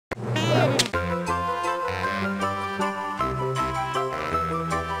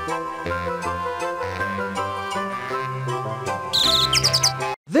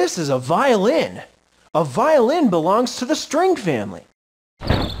This is a violin. A violin belongs to the string family.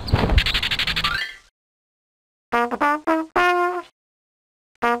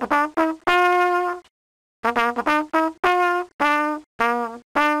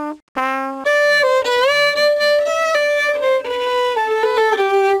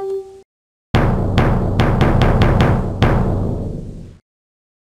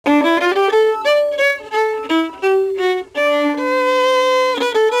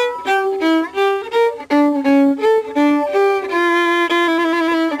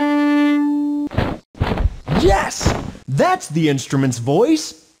 Yes! That's the instrument's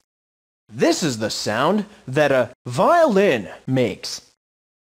voice. This is the sound that a violin makes.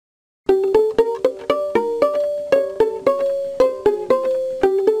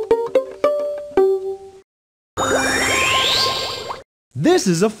 This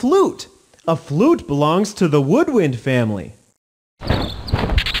is a flute. A flute belongs to the woodwind family.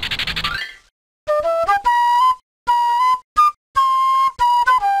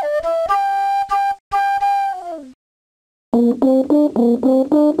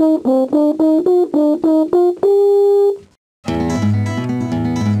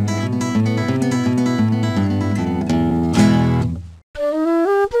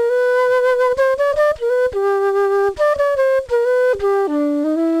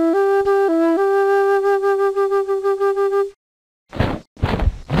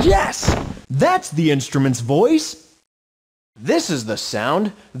 Yes! That's the instrument's voice. This is the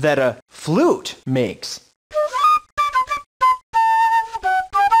sound that a flute makes.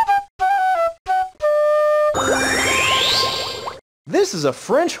 This is a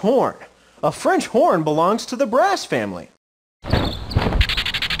French horn. A French horn belongs to the brass family.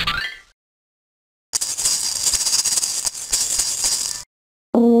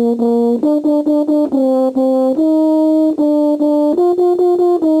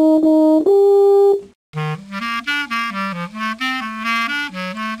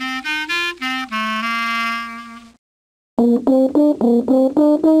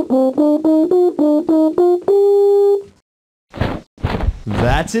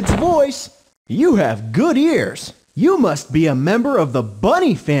 That's its voice. You have good ears. You must be a member of the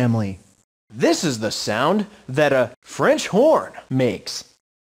bunny family. This is the sound that a French horn makes.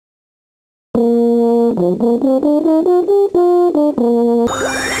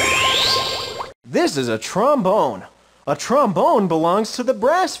 This is a trombone. A trombone belongs to the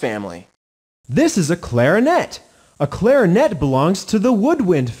brass family. This is a clarinet. A clarinet belongs to the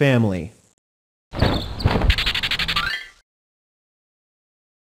woodwind family.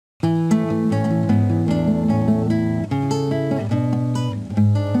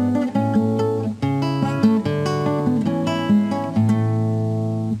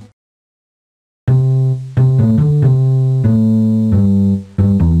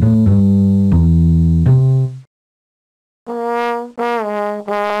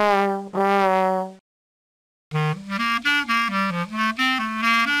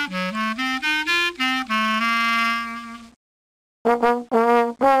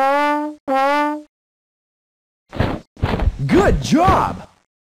 Good job!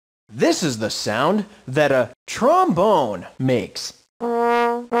 This is the sound that a trombone makes.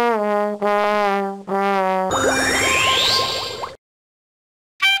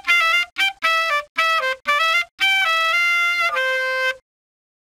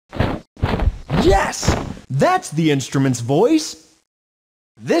 Yes! That's the instrument's voice.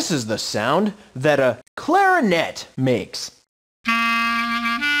 This is the sound that a clarinet makes.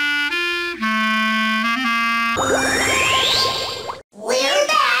 We're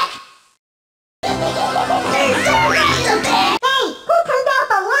back! Hey, who turned out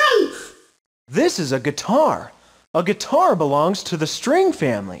the lights? This is a guitar. A guitar belongs to the string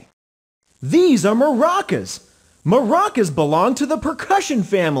family. These are maracas. Maracas belong to the percussion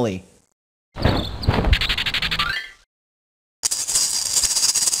family.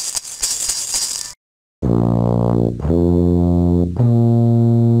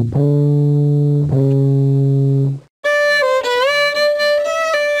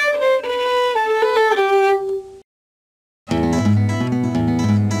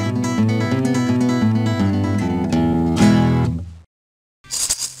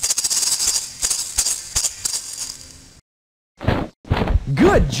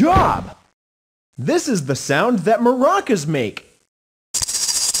 Good job! This is the sound that maracas make.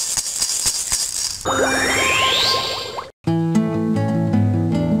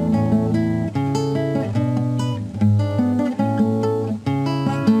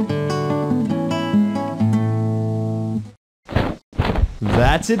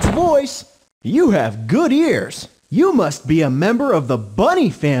 That's its voice. You have good ears. You must be a member of the bunny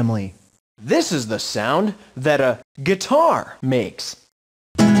family. This is the sound that a guitar makes.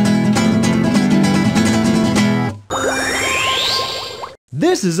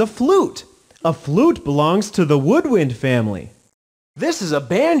 This is a flute. A flute belongs to the woodwind family. This is a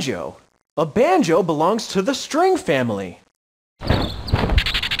banjo. A banjo belongs to the string family.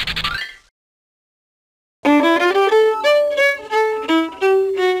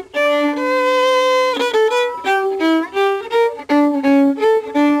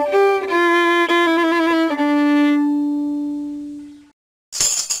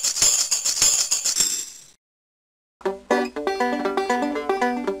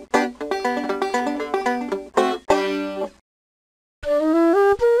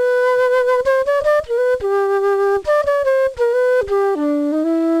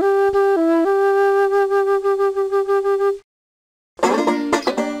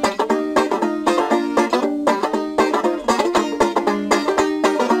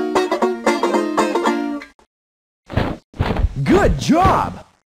 Good job!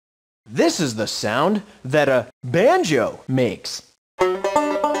 This is the sound that a banjo makes.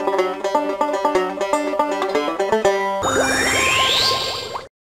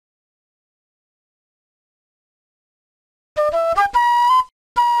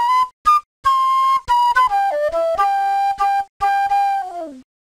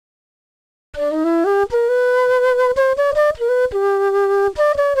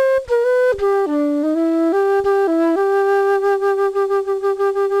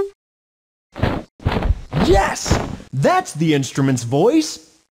 Yes! That's the instrument's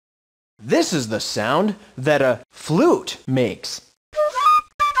voice. This is the sound that a flute makes.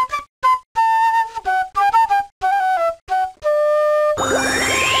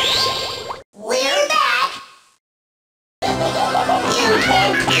 We're back! You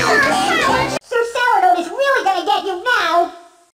can